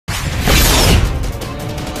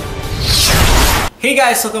Hey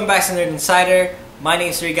guys, welcome back to Nerd Insider. My name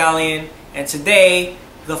is Regalian, and today,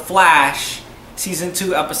 The Flash, Season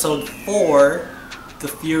 2, Episode 4, The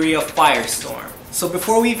Fury of Firestorm. So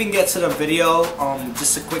before we even get to the video,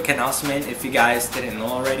 just a quick announcement if you guys didn't know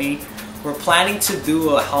already. We're planning to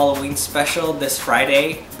do a Halloween special this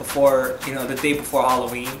Friday, the day before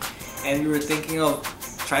Halloween. And we were thinking of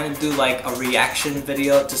trying to do like a reaction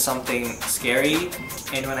video to something scary.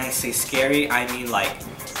 And when I say scary, I mean like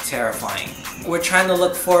terrifying. We're trying to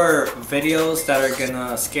look for videos that are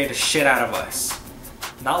gonna scare the shit out of us.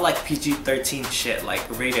 Not like PG-13 shit, like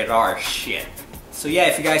rated R shit. So yeah,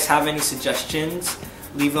 if you guys have any suggestions,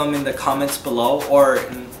 leave them in the comments below or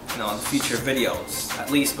in the future videos,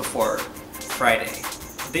 at least before Friday.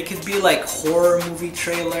 They could be like horror movie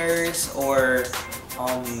trailers or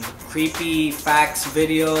creepy facts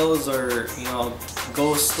videos or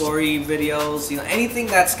ghost story videos, anything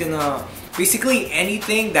that's gonna basically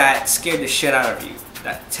anything that scared the shit out of you,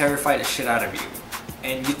 that terrified the shit out of you,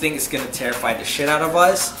 and you think it's gonna terrify the shit out of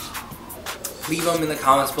us. Leave them in the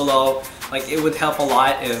comments below. Like, it would help a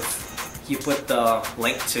lot if you put the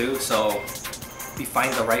link too, so we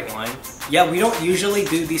find the right one. Yeah, we don't usually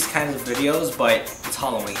do these kinds of videos, but it's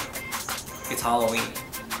Halloween. It's Halloween,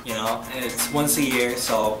 and it's once a year,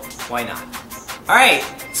 so why not? Alright,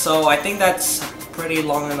 so I think that's a pretty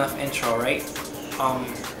long enough intro, right?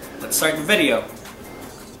 Let's start the video.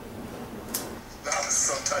 That was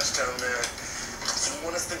some touchdown, man. You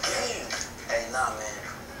won us the game. Hey, nah, man.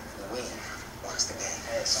 We won us the game.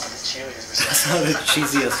 Hey, it's on the cheerleaders. That sounded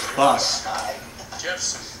cheesy as fuck.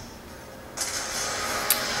 Jefferson.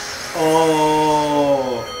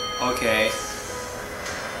 Oh, okay.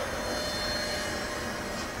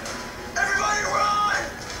 Everybody run!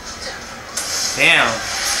 Damn.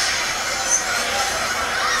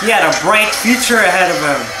 He had a bright future ahead of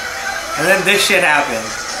him. And then this shit happened.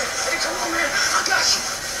 Hey, come on, man. I got you.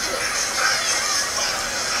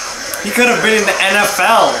 He could have been in the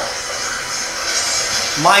NFL.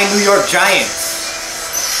 My New York Giants.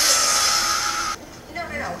 No.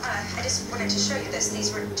 I just wanted to show you this.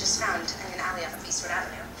 These were just found in an alley off of Eastwood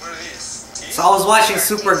Avenue. What are these? So I was watching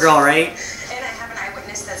Supergirl, right? And I have an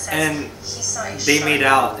eyewitness that says And he saw a they shark made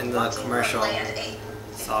out in the walking commercial. on land ape.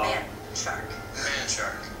 So Man shark. Man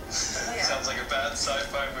shark. Yeah. Sounds like a bad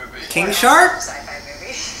sci-fi movie. King Shark? Sci-fi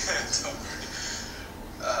movie.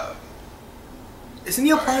 Isn't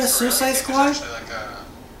he a part of Suicide Squad?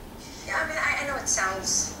 Yeah, I mean, I know it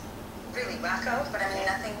sounds really wacko, but I mean,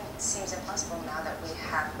 nothing seems impossible now that we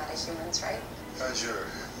have metahumans, right? How's your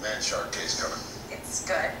man shark case coming? It's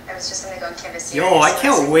good. I was just gonna go on Candice. Yo, I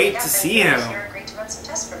can't wait to see him. Here agreed to run some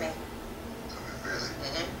tests for me. Really?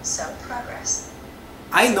 So progress.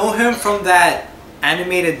 I know him from that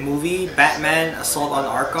animated movie, Batman Assault on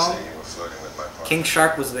Arkham. King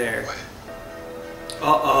Shark was there.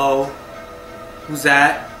 Uh-oh. Who's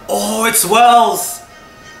that? Oh, it's Wells!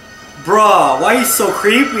 Bruh, why are you so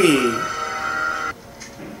creepy?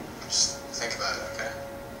 Just think about it, okay?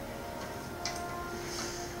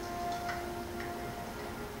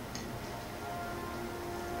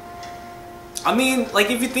 I mean,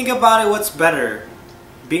 like, if you think about it, what's better?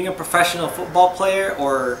 Being a professional football player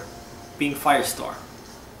or being Firestorm?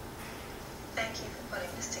 Thank you for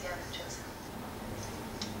putting this together, Joseph.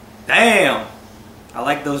 Damn! I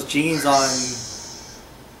like those jeans on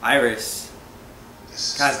Iris.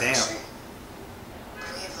 God damn.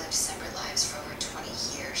 We have lived separate lives for over 20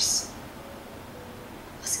 years.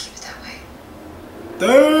 Let's keep it that way.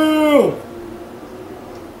 Damn!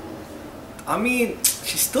 I mean,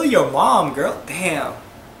 she's still your mom, girl. Damn.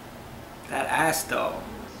 That ass, though.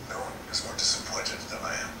 No one is more disappointed than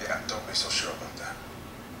I am. Yeah, don't be so sure about that.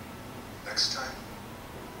 Next time,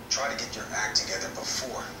 try to get your act together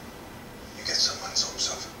before you get someone's hopes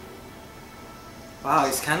up. Wow,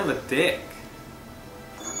 he's kind of a dick.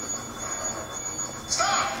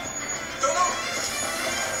 Stop! Don't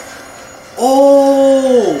move!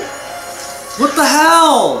 Oh! What the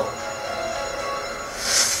hell?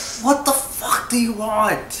 What the fuck do you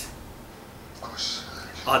want? Of course.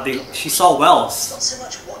 She saw Wells. It's not so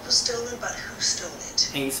much what was stolen, but who stole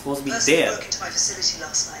it. And he's supposed to be The person who dead. broke into my facility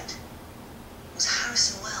last night was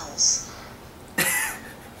Harrison Wells.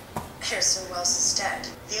 Harrison Wells is dead.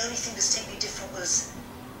 The only thing distinctly different was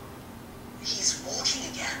he's walking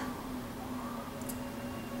again.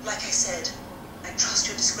 Like I said, I trust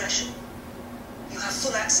your discretion. You have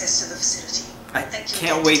full access to the facility. I Thank you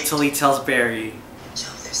can't again wait today. till he tells Barry.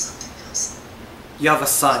 Joe, there's something else. You have a I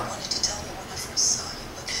son. wanted to tell you when I first saw you,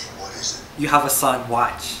 but What is it? You have a son.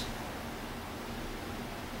 Watch.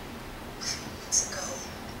 a few months ago,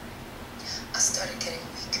 I started getting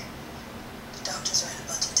weak. The doctors ran a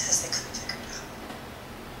bunch of tests, they couldn't figure it out.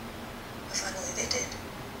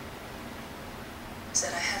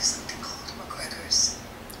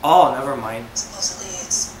 Oh, never mind. Supposedly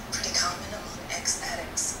it's pretty common among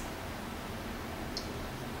ex-addicts.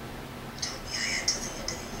 He told me I had till the end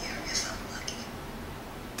of the year if I'm lucky.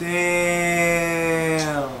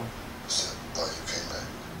 Damn. So, why you came back?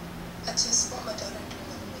 I just want my daughter to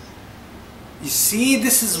remember me. You see,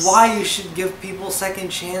 this is why you should give people second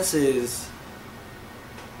chances.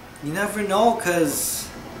 You never know, cause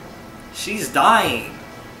she's dying.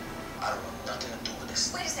 I don't want nothing to do with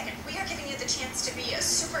this. Wait a second. We are giving you the chance to be a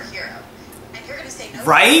superhero, and you're gonna say no.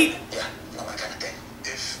 Right? Yeah, not my kind of thing.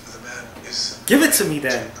 If the man is Give it to me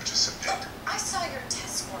then. participate. I saw your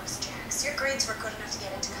test scores, Jax. Your grades were good enough to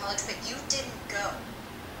get into college, but you didn't go.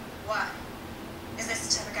 Why? Is this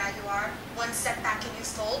the type of guy you are? One setback and you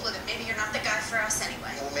fold? Well, then maybe you're not the guy for us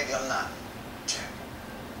anyway. Well, maybe I'm not. Jack,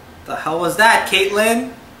 The hell was that,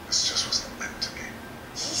 Caitlin? this just wasn't meant to be.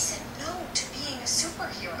 He said no to being a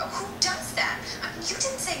superhero. Who does that? I mean, you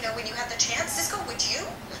didn't say no when you had the chance. Cisco, would you?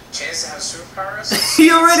 Chance to have superpowers?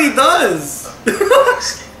 He already does.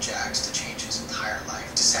 Asking Jax to change his entire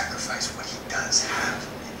life, to sacrifice what he does have.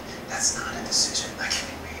 That's not a decision that can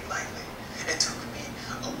be made lightly. It took me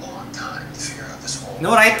a long time to figure out this whole. You know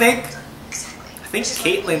what I think? Exactly. I think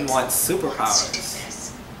Caitlin wants superpowers.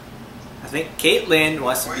 I think Caitlin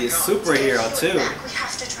wants to be a superhero too. We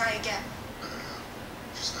have to try again.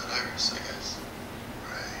 She's not Iris, I guess.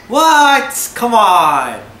 Right. What? Come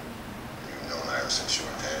on. You've known Iris since you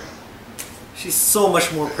were 10. She's so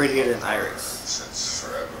much more prettier than Iris. Since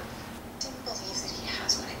forever. I didn't believe that he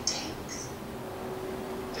has what it takes.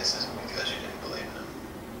 This isn't because you didn't believe in him.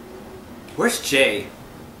 Where's Jay?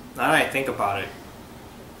 Now that I think about it.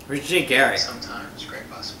 Where's Jay Garrick? Sometimes great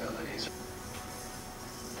possibilities.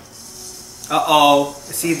 Uh-oh.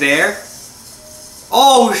 Is he there?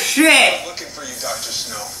 Oh, shit! I'm looking for you, Dr.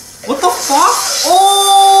 Snow. What the fuck?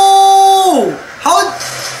 Oh!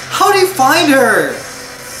 How'd he find her? You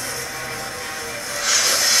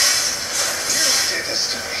did this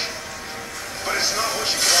to me. But it's not what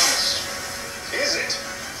you promised. Is it?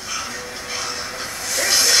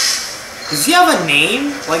 Is it? Does he have a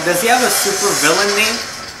name? Like, does he have a super villain name?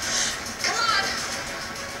 Come on.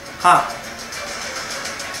 Huh.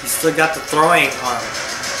 He's still got the throwing arm.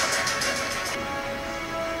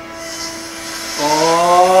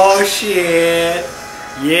 Oh, shit.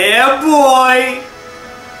 Yeah, boy.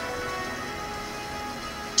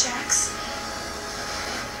 Jax.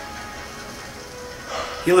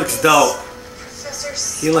 He looks dope.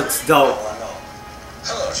 Professor He looks dope. Oh, I know.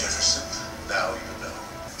 Hello, Jefferson. Now you know.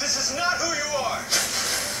 This is not who you are.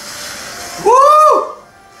 Woo!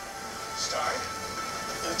 Stein,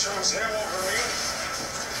 you chose him over me.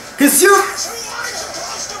 Cause you... That's who I'm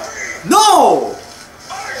supposed to be. No!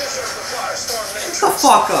 I deserve the Firestorm name. Shut the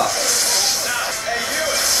fuck up. Now, hey, you,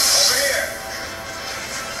 over here.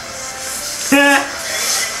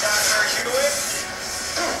 Aging Dr. Hewitt.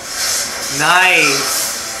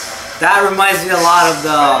 Nice. That reminds me a lot of the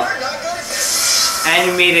You're not good at this.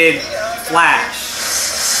 animated Flash.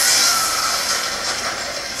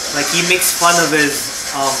 Like, he makes fun of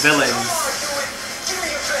his villains. Come on, Hewitt. Give me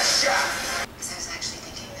your best shot. Because I was actually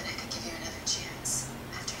thinking that I could give you another chance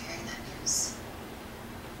after hearing that news.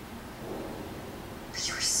 But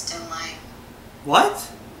you were still lying. What?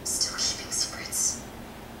 Still keeping secrets.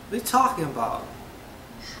 What are you talking about?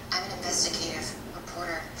 I'm an investigative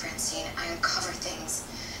reporter, Francine. I uncover things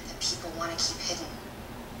that people want to keep hidden.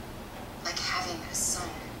 Like having a son.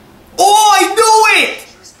 Oh, I knew it!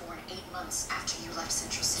 He was born 8 months after you left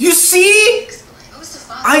Central City. You see? Who's the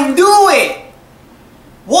father? I knew it!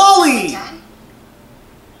 Wally! Dad?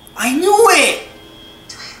 I knew it!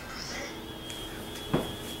 Do I have a brother?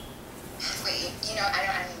 Wait, you know, I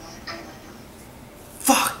don't want to know.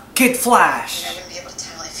 Fuck, Kid Flash! I wouldn't be able to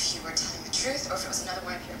tell if you were telling the truth or if it was another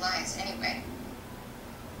one of your lies anyway.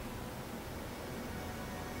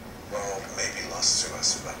 Well, maybe lost to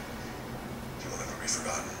us, but you will never be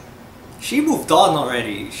forgotten. She moved on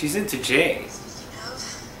already. She's into Jay. Speaking of,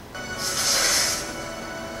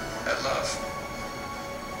 And love.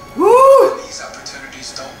 Woo! These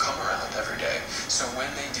opportunities don't come around every day. So when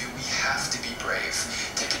they do, we have to be brave,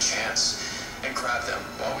 take a chance, and grab them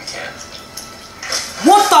while we can.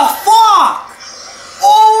 What the fuck?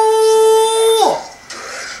 Oh!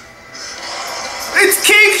 It's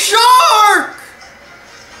King Shark!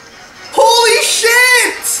 Holy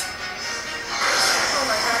shit! oh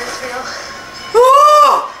my God, it's real.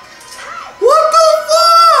 Ah! What the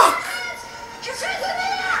fuck? Your friends in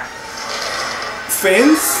there!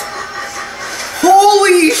 Fins?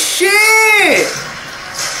 Holy shit!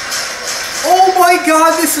 Oh my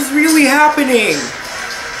god, this is really happening!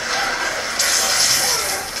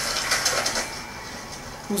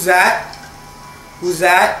 Who's that? Who's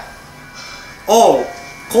that? Oh,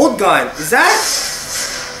 Cold Gun. Is that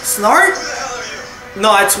Snart? Who the hell are you?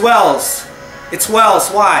 No, it's Wells. It's Wells.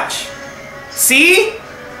 Watch. See?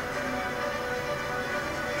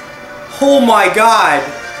 Oh my god.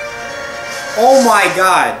 Oh my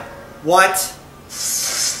god. What?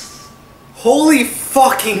 Holy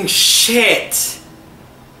fucking shit.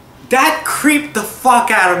 That creeped the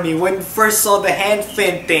fuck out of me when we first saw the hand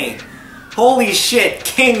fin thing. Holy shit,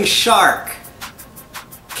 King Shark.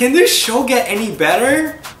 Can this show get any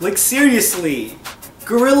better? Like seriously.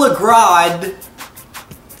 Gorilla Grodd.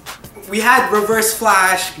 We had Reverse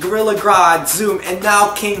Flash, Gorilla Grodd, Zoom, and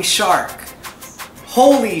now King Shark.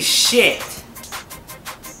 Holy shit.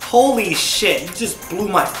 Holy shit, it just blew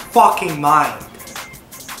my fucking mind.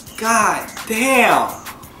 God damn.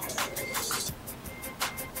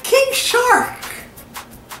 King Shark.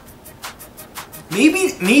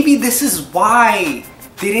 Maybe this is why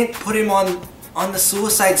they didn't put him on the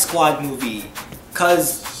Suicide Squad movie.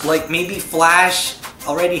 Cause like maybe Flash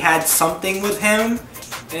already had something with him.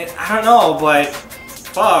 And I don't know, but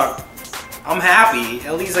fuck. I'm happy.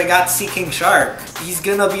 At least I got to see King Shark. He's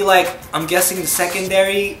gonna be like, I'm guessing, the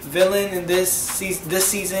secondary villain in this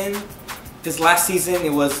season. This last season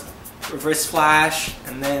it was Reverse Flash,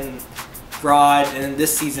 and then Grodd, and then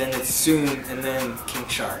this season it's Zoom, and then King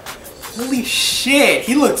Shark. Holy shit,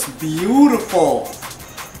 he looks beautiful.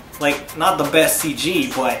 Like, not the best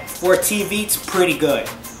CG, but for TV it's pretty good.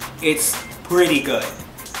 It's pretty good.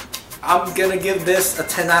 I'm gonna give this a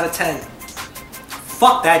 10 out of 10.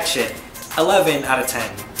 Fuck that shit. 11 out of 10.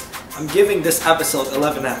 I'm giving this episode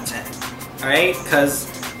 11 out of 10. Alright? Because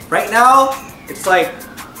right now, it's like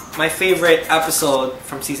my favorite episode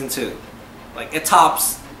from season 2. Like, it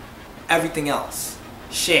tops everything else.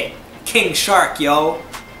 Shit. King Shark, yo.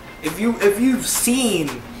 If you've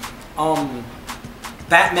seen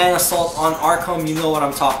Batman Assault on Arkham, you know what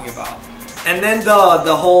I'm talking about. And then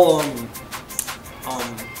the whole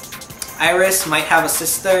Iris might have a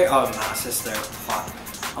sister. Oh, not a sister. Fuck.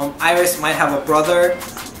 Iris might have a brother.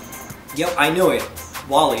 Yep, I knew it.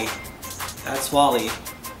 Wally. That's Wally.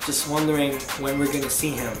 Just wondering when we're gonna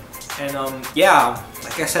see him. And yeah,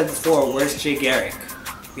 like I said before, where's Jay Garrick?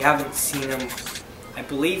 We haven't seen him, I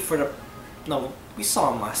believe, for the... No, we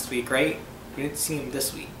saw him last week, right? We didn't see him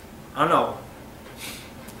this week. I don't know.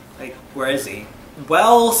 Like, where is he?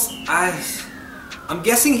 Wells, I'm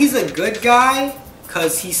guessing he's a good guy,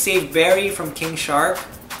 because he saved Barry from King Shark.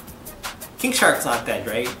 King Shark's not dead,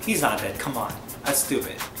 right? He's not dead, come on. That's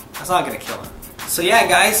stupid. That's not gonna kill him. So yeah,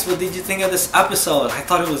 guys, what did you think of this episode? I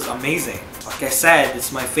thought it was amazing. Like I said,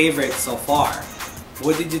 it's my favorite so far.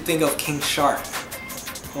 What did you think of King Shark?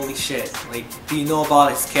 Holy shit, like, do you know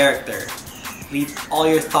about his character? Leave all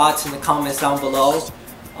your thoughts in the comments down below.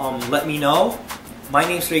 Let me know. My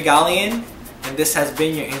name's Regalian, and this has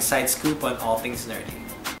been your inside scoop on all things nerdy.